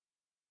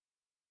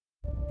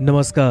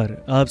नमस्कार,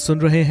 आप सुन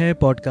रहे हैं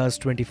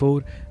पॉडकास्ट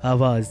 24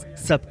 आवाज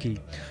सबकी।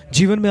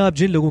 जीवन में आप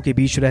जिन लोगों के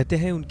बीच रहते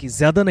हैं उनकी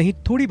ज्यादा नहीं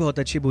थोड़ी बहुत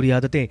अच्छी बुरी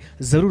आदतें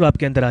जरूर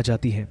आपके अंदर आ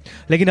जाती हैं।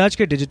 लेकिन आज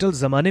के डिजिटल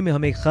जमाने में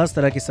हम एक खास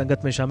तरह की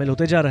संगत में शामिल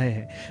होते जा रहे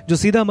हैं जो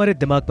सीधा हमारे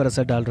दिमाग पर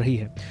असर डाल रही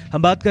है।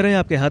 हम बात कर रहे हैं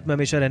आपके हाथ में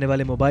हमेशा रहने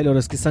वाले मोबाइल और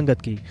उसकी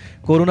संगत की।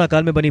 कोरोना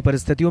काल में बनी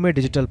परिस्थितियों में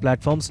डिजिटल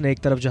प्लेटफॉर्म्स ने एक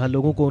तरफ जहां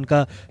लोगों को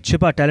उनका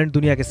छिपा टैलेंट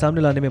दुनिया के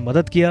सामने लाने में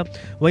मदद किया,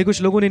 वहीं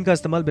कुछ लोगों ने इनका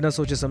इस्तेमाल बिना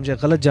सोचे समझे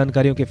गलत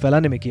जानकारियों के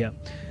फैलाने में किया।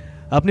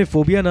 आपने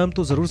फोबिया नाम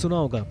तो जरूर सुना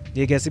होगा।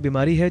 ये एक ऐसी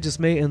बीमारी है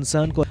जिसमें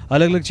इंसान को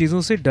अलग अलग चीजों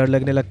से डर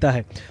लगने लगता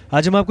है।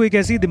 आज हम आपको एक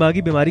ऐसी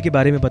दिमागी बीमारी के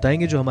बारे में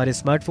बताएंगे जो हमारे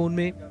स्मार्टफोन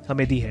में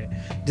हमें दी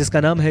है,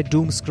 जिसका नाम है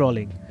डूम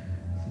स्क्रॉलिंग।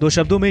 दो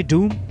शब्दों में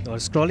डूम और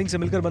स्क्रॉलिंग से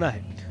मिलकर बना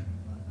है।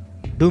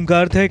 डूम का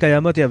अर्थ है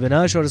कयामत या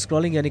विनाश, और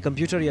स्क्रॉलिंग यानी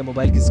कंप्यूटर या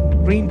मोबाइल की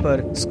स्क्रीन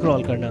पर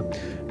स्क्रॉल करना।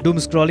 डूम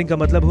स्क्रॉलिंग का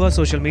मतलब हुआ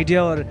सोशल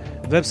मीडिया और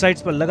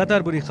वेबसाइट्स पर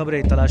लगातार बुरी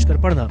खबरें तलाश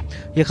कर पढ़ना।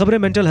 ये खबरें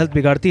मेंटल हेल्थ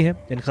बिगाड़ती हैं।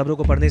 इन खबरों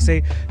को पढ़ने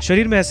से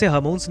शरीर में ऐसे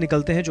हार्मोन्स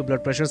निकलते हैं जो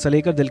ब्लड प्रेशर से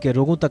लेकर दिल के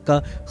रोगों तक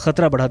का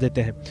खतरा बढ़ा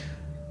देते हैं।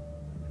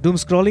 डूम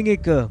स्क्रॉलिंग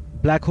एक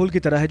ब्लैक होल की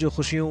तरह है जो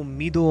खुशियों,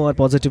 उम्मीदों और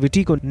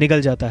पॉजिटिविटी को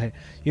निगल जाता है।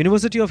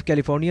 यूनिवर्सिटी ऑफ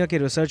कैलिफोर्निया के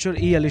रिसर्चर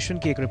ई एलिशन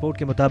की एक रिपोर्ट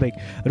के मुताबिक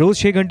रोज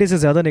 6 घंटे से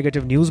ज्यादा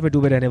नेगेटिव न्यूज में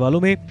डूबे रहने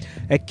वालों में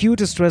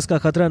एक्यूट स्ट्रेस का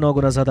खतरा 9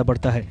 गुना ज्यादा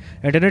बढ़ता है।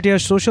 इंटरनेट या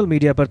सोशल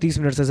मीडिया पर 30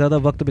 मिनट से ज्यादा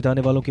वक्त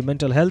बिताने वालों की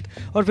मेंटल हेल्थ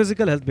और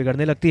फिजिकल हेल्थ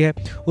बिगड़ने लगती है।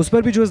 उस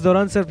पर भी जो इस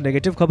दौरान सिर्फ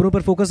नेगेटिव खबरों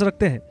पर फोकस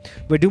रखते हैं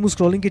वे डूम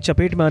स्क्रॉलिंग की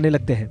चपेट में आने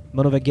लगते हैं।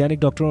 मनोवैज्ञानिक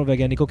डॉक्टरों और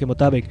वैज्ञानिकों के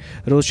मुताबिक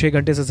रोज 6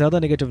 घंटे से ज्यादा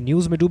नेगेटिव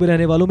न्यूज में डूबे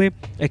रहने वालों में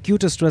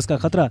एक्यूट स्ट्रेस का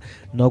खतरा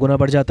 9 गुना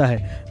बढ़ जाता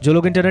है। जो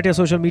लोग इंटरनेट या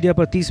सोशल मीडिया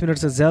पर 30 मिनट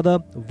से ज्यादा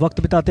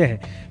वक्त बिताते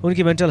हैं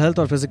उनकी मेंटल हेल्थ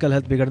और फिजिकल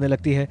हेल्थ बिगड़ने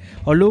लगती है,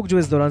 और लोग जो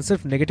इस दौरान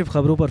सिर्फ नेगेटिव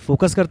खबरों पर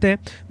फोकस करते हैं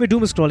वे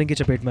डूम स्क्रॉलिंग की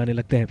चपेट में आने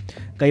लगते हैं।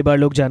 कई बार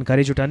लोग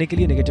जानकारी जुटाने के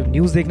लिए नेगेटिव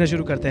न्यूज देखना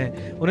शुरू करते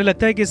हैं। उन्हें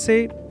लगता है कि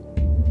इससे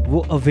वो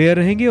अवेयर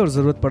रहेंगे और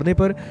जरूरत पड़ने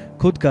पर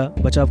खुद का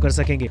बचाव कर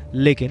सकेंगे,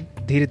 लेकिन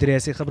धीरे धीरे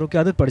ऐसी खबरों की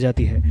आदत पड़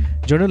जाती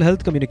है। जर्नल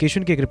हेल्थ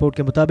कम्युनिकेशन की एक रिपोर्ट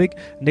के मुताबिक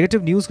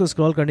नेगेटिव न्यूज को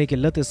स्क्रॉल करने की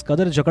लत इस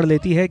कदर जकड़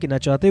लेती है कि न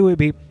चाहते हुए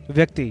भी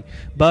व्यक्ति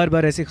बार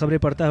बार ऐसी खबरें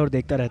पढ़ता है और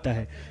देखता रहता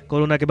है।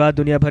 कोरोना के बाद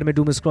दुनिया भर में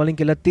डूम स्क्रॉलिंग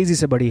की लत तेजी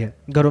से बढ़ी है।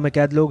 घरों में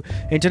कैद लोग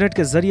इंटरनेट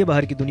के जरिए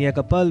बाहर की दुनिया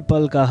का पल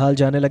पल का हाल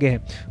जानने लगे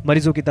हैं।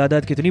 मरीजों की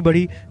तादाद कितनी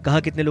बढ़ी,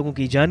 कहाँ कितने लोगों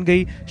की जान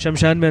गई,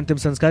 शमशान में अंतिम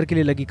संस्कार के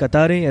लिए लगी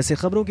कतारें, ऐसी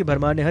खबरों की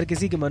भरमार ने हर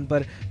किसी के मन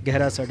पर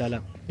गहरा असर डाला।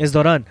 इस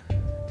दौरान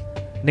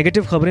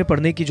नेगेटिव खबरें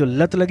पढ़ने की जो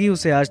लत लगी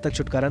उसे आज तक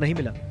छुटकारा नहीं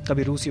मिला।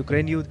 कभी रूस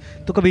यूक्रेन युद्ध,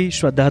 तो कभी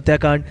श्रद्धा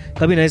हत्याकांड,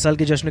 कभी नए साल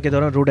के जश्न के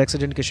दौरान रोड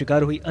एक्सीडेंट के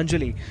शिकार हुई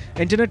अंजलि।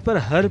 इंटरनेट पर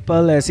हर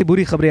पल ऐसी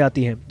बुरी खबरें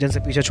आती हैं जिनसे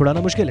पीछे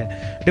छुड़ाना मुश्किल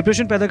है।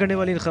 डिप्रेशन पैदा करने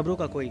वाली इन खबरों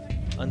का कोई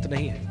अंत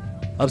नहीं है।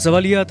 अब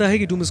सवाल ये आता है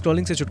कि डूम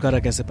स्क्रॉलिंग से छुटकारा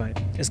कैसे पाएं।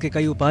 इसके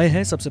कई उपाय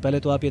हैं। सबसे पहले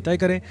तो आप ये तय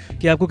करें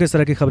कि आपको किस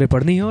तरह की खबरें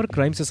पढ़नी है और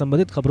क्राइम से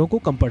संबंधित खबरों को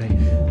कम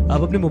पढ़ें।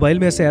 आप अपने मोबाइल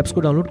में ऐसे ऐप्स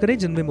को डाउनलोड करें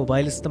जिनमें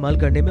मोबाइल इस्तेमाल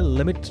करने में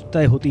लिमिट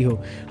तय होती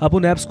हो। आप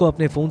उन ऐप्स को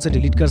अपने फोन से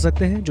डिलीट कर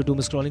सकते हैं जो डूम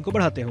स्क्रॉलिंग को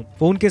बढ़ाते हो।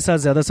 फोन के साथ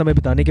ज्यादा समय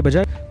बिताने के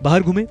बजाय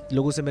बाहर घूमें,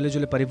 लोगों से मिले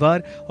जुले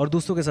परिवार और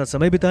दोस्तों के साथ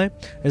समय बिताएं।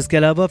 इसके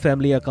अलावा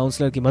फैमिली या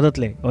काउंसलर की मदद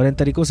लें, और इन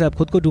तरीकों से आप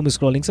खुद को डूम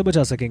स्क्रॉलिंग से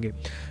बचा सकेंगे।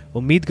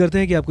 उम्मीद करते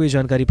हैं कि आपको ये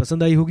जानकारी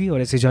पसंद आई होगी,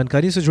 और ऐसी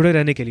जानकारी से जुड़े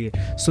रहने के लिए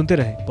सुनते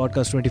रहें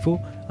पॉडकास्ट 24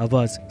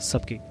 आवाज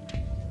सबकी।